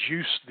will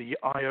reduce the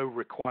I/O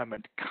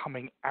requirement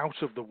coming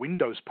out of the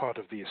Windows part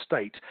of the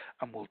estate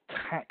and will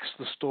tax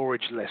the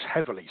storage less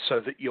heavily so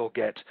that you'll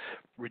get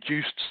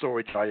reduced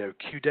storage I/O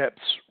queue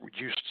depths,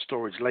 reduced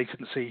storage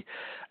latency,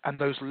 and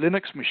those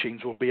Linux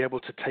machines will be able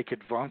to take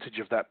advantage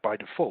of that by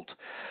default.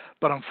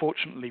 But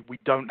unfortunately, we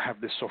don't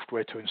have this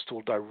software to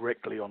install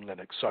directly on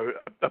Linux, so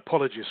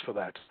apologies for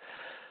that.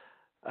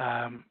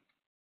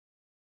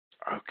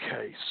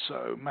 Okay,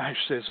 so Mahesh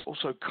says,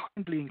 also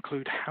kindly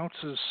include how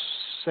to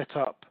set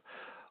up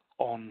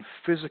on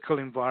physical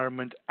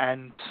environment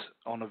and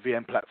on a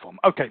VM platform.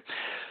 Okay,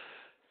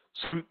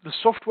 so the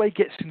software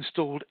gets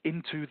installed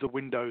into the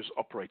Windows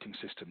operating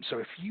system. So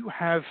if you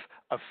have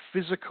a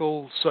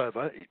physical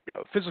server,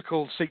 a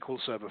physical SQL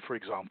server, for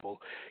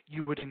example,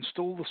 you would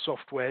install the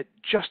software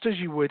just as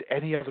you would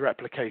any other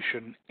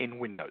application in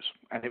Windows,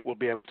 and it will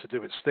be able to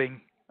do its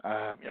thing.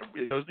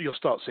 You'll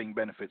start seeing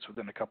benefits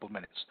within a couple of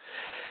minutes.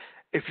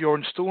 If you're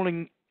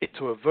installing it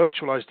to a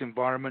virtualized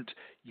environment,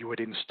 you would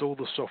install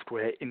the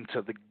software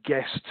into the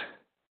guest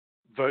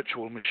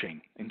virtual machine,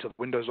 into the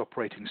Windows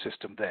operating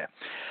system there.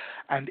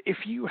 And if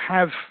you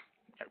have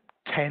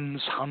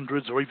tens,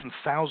 hundreds, or even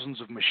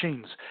thousands of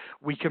machines,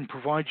 we can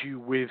provide you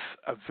with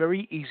a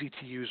very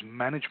easy-to-use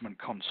management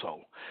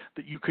console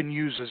that you can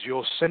use as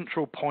your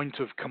central point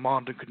of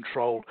command and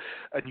control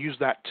and use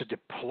that to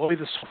deploy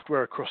the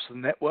software across the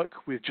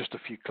network with just a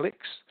few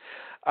clicks.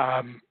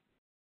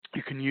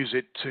 You can use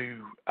it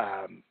to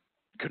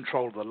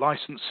control the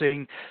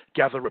licensing,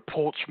 gather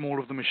reports from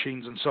all of the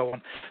machines, and so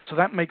on. So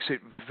that makes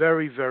it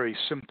very, very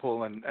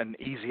simple and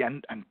easy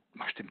and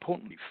most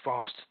importantly,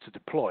 fast to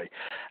deploy.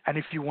 And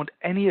if you want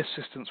any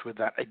assistance with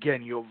that,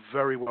 again, you're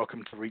very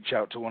welcome to reach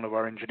out to one of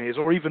our engineers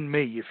or even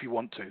me if you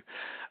want to.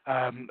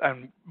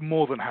 I'm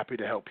more than happy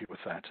to help you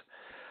with that.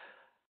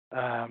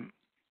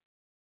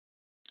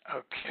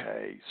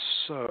 Okay,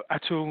 so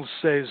Atul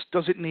says,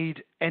 does it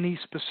need any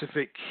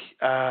specific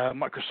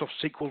Microsoft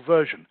SQL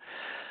version?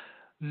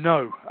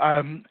 No,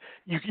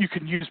 you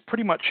can use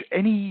pretty much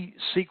any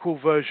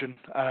SQL version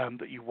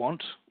that you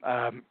want.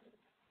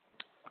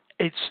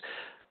 It's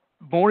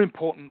more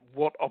important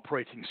what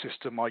operating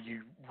system are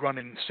you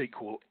running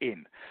SQL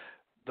in.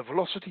 The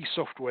Velocity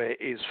software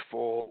is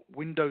for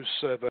Windows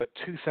Server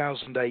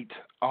 2008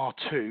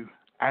 R2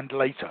 and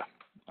later.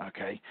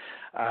 Okay,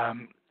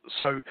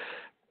 so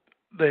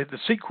the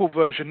SQL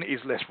version is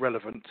less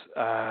relevant.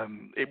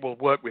 It will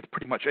work with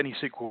pretty much any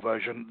SQL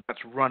version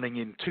that's running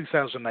in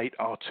 2008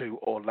 R2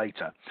 or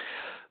later.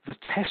 The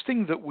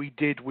testing that we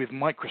did with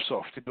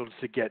Microsoft in order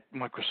to get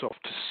Microsoft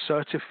to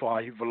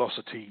certify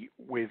Velocity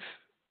with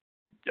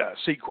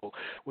SQL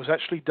was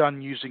actually done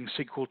using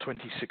SQL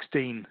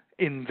 2016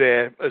 in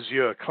their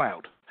Azure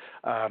cloud,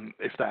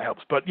 if that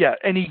helps. But yeah,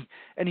 any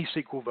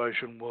SQL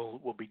version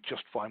will be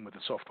just fine with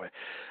the software.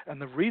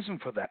 And the reason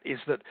for that is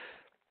that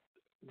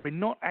we're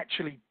not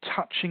actually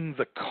touching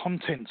the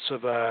contents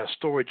of a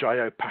storage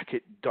I/O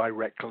packet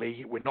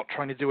directly. We're not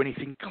trying to do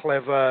anything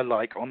clever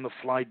like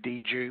on-the-fly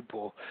dedupe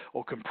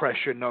or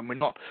compression, and we're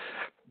not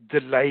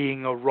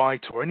delaying a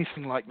write or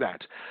anything like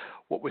that.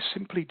 What we're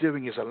simply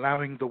doing is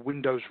allowing the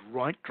Windows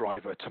write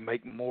driver to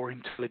make more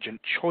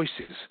intelligent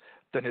choices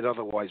than it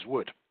otherwise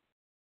would.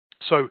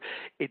 So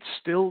it's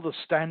still the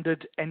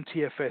standard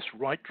NTFS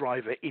write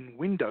driver in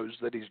Windows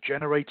that is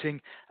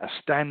generating a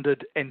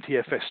standard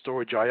NTFS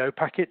storage I/O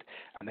packet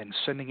and then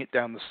sending it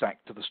down the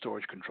stack to the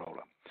storage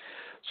controller.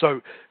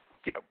 So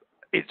you know,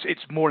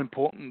 it's more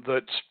important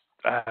that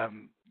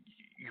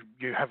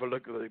you have a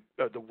look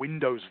at the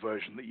Windows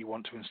version that you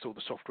want to install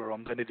the software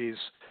on than it is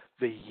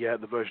the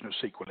version of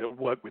SQL. It'll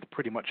work with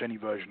pretty much any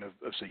version of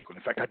SQL.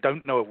 In fact, I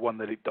don't know of one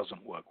that it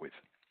doesn't work with.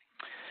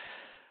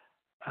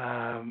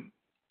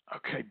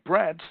 Okay,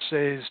 Brad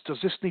says, does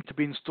this need to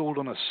be installed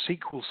on a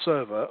SQL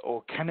server,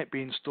 or can it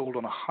be installed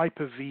on a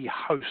Hyper-V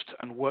host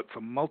and work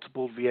for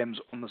multiple VMs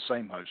on the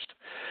same host?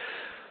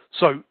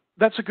 So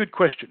that's a good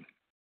question.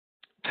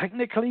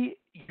 Technically,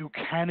 you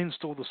can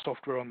install the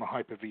software on the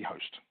Hyper-V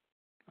host.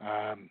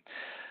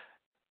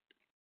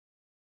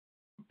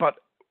 But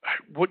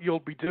what you'll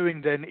be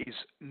doing then is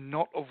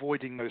not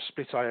avoiding those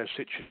split I/O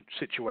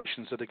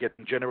situations that are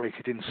getting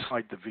generated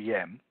inside the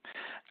VM,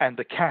 and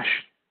the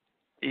cache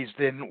is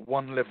then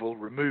one level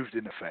removed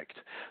in effect.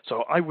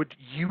 So I would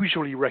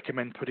usually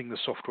recommend putting the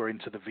software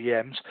into the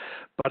VMs,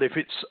 but if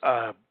it's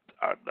a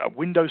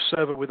Windows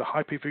server with a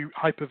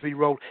Hyper-V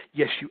role,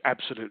 yes, you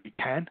absolutely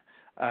can.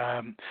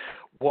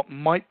 What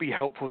might be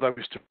helpful though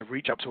is to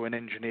reach out to an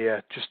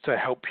engineer just to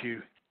help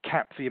you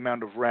cap the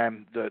amount of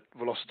RAM that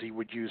Velocity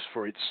would use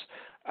for its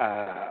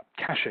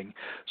caching,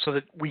 so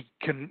that we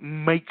can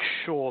make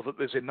sure that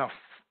there's enough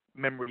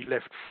memory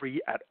left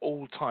free at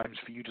all times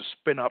for you to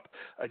spin up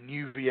a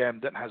new VM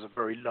that has a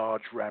very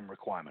large RAM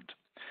requirement.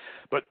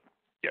 But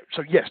yeah,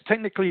 so yes,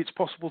 technically it's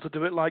possible to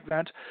do it like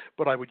that,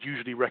 but I would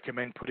usually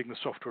recommend putting the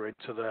software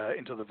into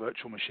the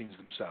virtual machines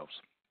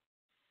themselves.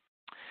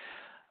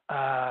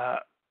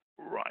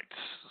 Right,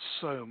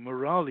 so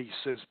Murali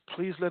says,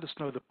 please let us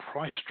know the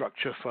price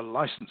structure for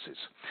licenses.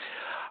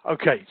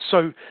 Okay,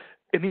 so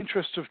in the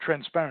interest of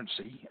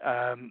transparency,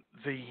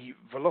 the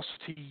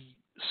Velocity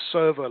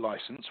server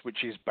license,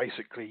 which is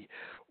basically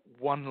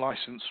one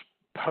license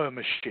per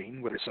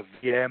machine, whether it's a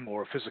VM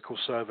or a physical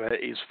server,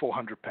 is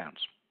 £400.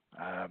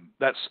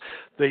 That's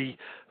the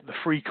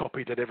free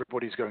copy that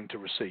everybody's going to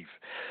receive.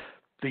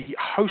 The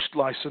host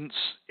license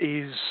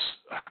is,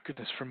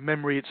 goodness, from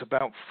memory, it's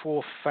about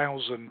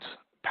 £4,000.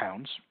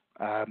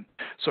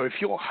 So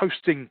if you're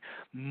hosting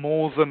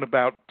more than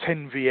about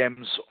 10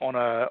 VMs on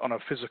a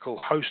physical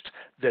host,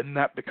 then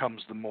that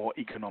becomes the more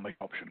economic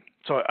option.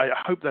 So I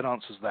hope that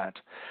answers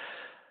that.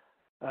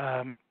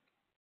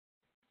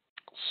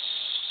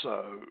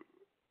 So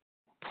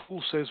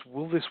Paul says,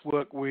 will this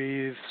work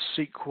with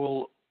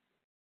SQL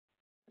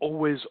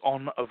always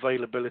on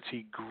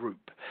availability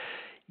group?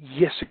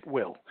 Yes, it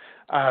will.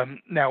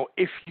 Now,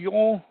 if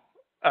you're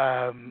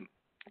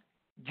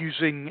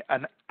using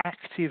an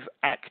active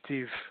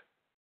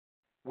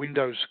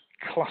Windows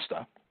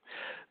cluster,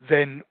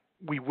 then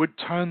we would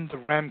turn the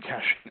RAM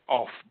caching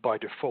off by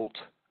default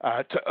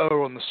to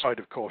err on the side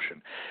of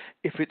caution.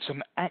 If it's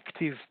an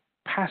active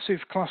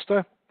passive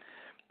cluster,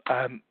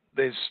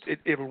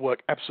 it'll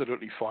work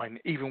absolutely fine,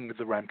 even with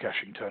the RAM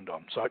caching turned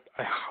on. So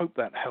I hope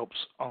that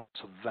helps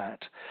answer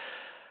that.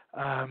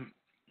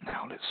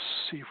 Now let's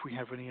see if we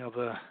have any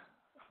other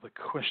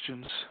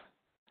questions.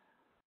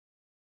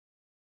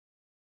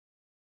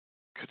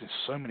 Goodness,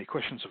 so many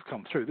questions have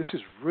come through. This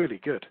is really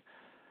good.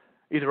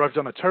 Either I've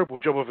done a terrible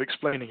job of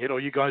explaining it, or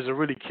you guys are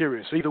really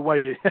curious. Either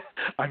way,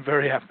 I'm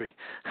very happy.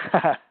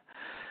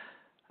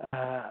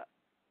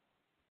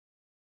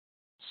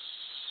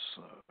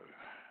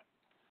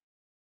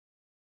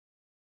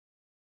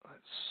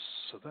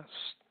 So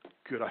that's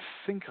good. I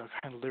think I've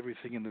handled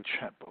everything in the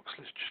chat box.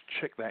 Let's just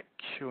check that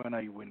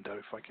Q&A window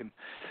if I can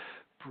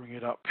bring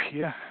it up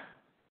here.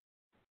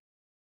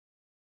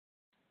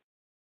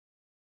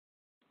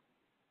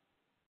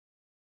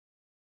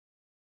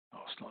 Oh,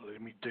 it's not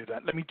letting me do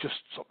that. Let me just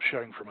stop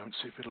sharing for a moment,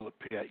 see if it'll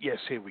appear. Yes,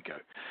 here we go.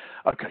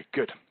 Okay,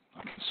 good.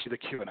 I can see the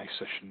Q&A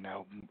session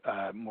now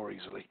more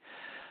easily.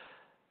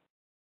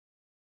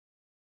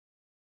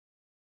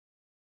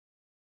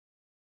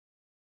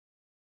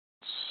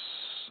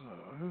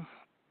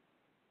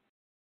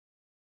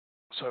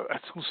 So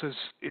Atul says,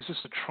 is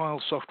this a trial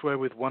software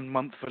with 1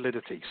 month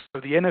validity? So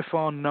the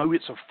NFR, no,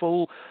 it's a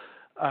full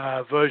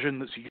version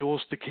that's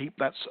yours to keep.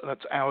 That's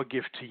our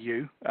gift to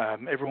you.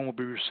 Everyone will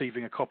be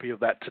receiving a copy of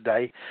that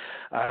today.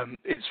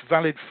 It's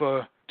valid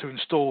to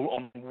install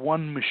on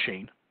one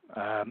machine,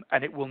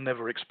 and it will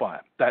never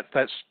expire.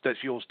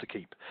 That's yours to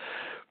keep.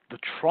 The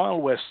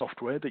trialware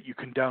software that you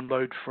can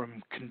download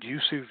from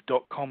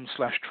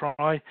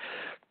conducive.com/try,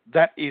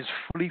 that is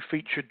fully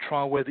featured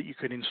trialware that you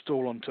can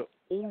install onto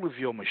all of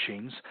your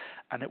machines,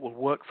 and it will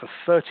work for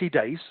 30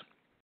 days.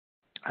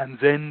 And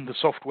then the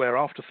software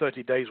after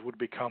 30 days would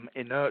become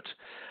inert,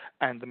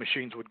 and the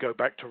machines would go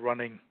back to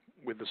running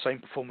with the same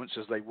performance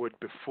as they would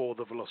before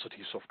the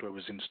Velocity software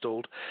was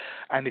installed.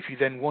 And if you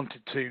then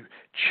wanted to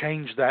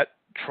change that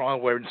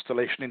trialware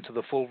installation into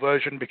the full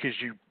version because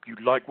you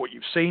like what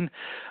you've seen,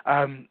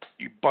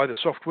 you buy the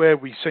software,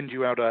 we send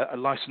you out a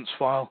license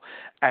file,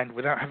 and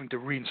without having to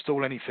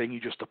reinstall anything,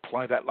 you just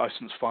apply that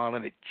license file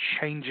and it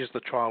changes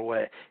the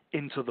trialware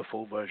into the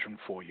full version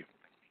for you.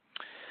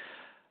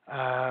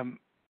 Um,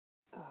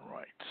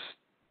 right.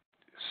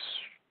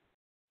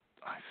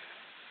 I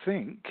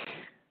think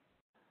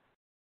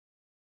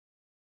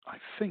I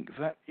think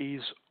that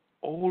is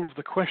all of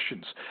the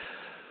questions.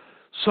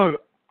 So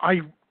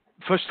I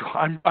first of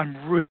all,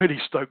 I'm really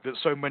stoked that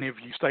so many of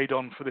you stayed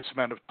on for this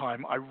amount of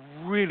time. I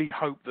really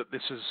hope that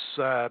this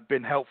has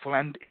been helpful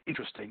and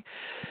interesting.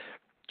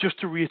 Just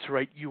to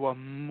reiterate, you are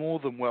more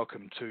than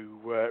welcome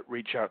to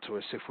reach out to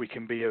us if we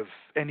can be of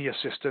any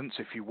assistance.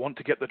 If you want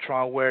to get the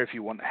trialware, if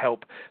you want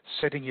help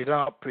setting it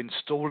up,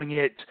 installing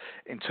it,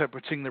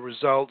 interpreting the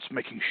results,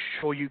 making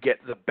sure you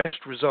get the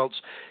best results,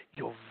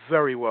 you're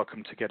very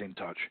welcome to get in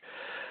touch.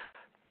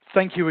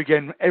 Thank you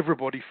again,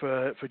 everybody,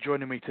 for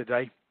joining me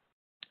today.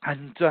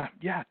 And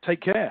yeah,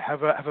 take care.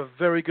 Have a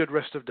very good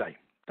rest of the day.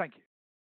 Thank you.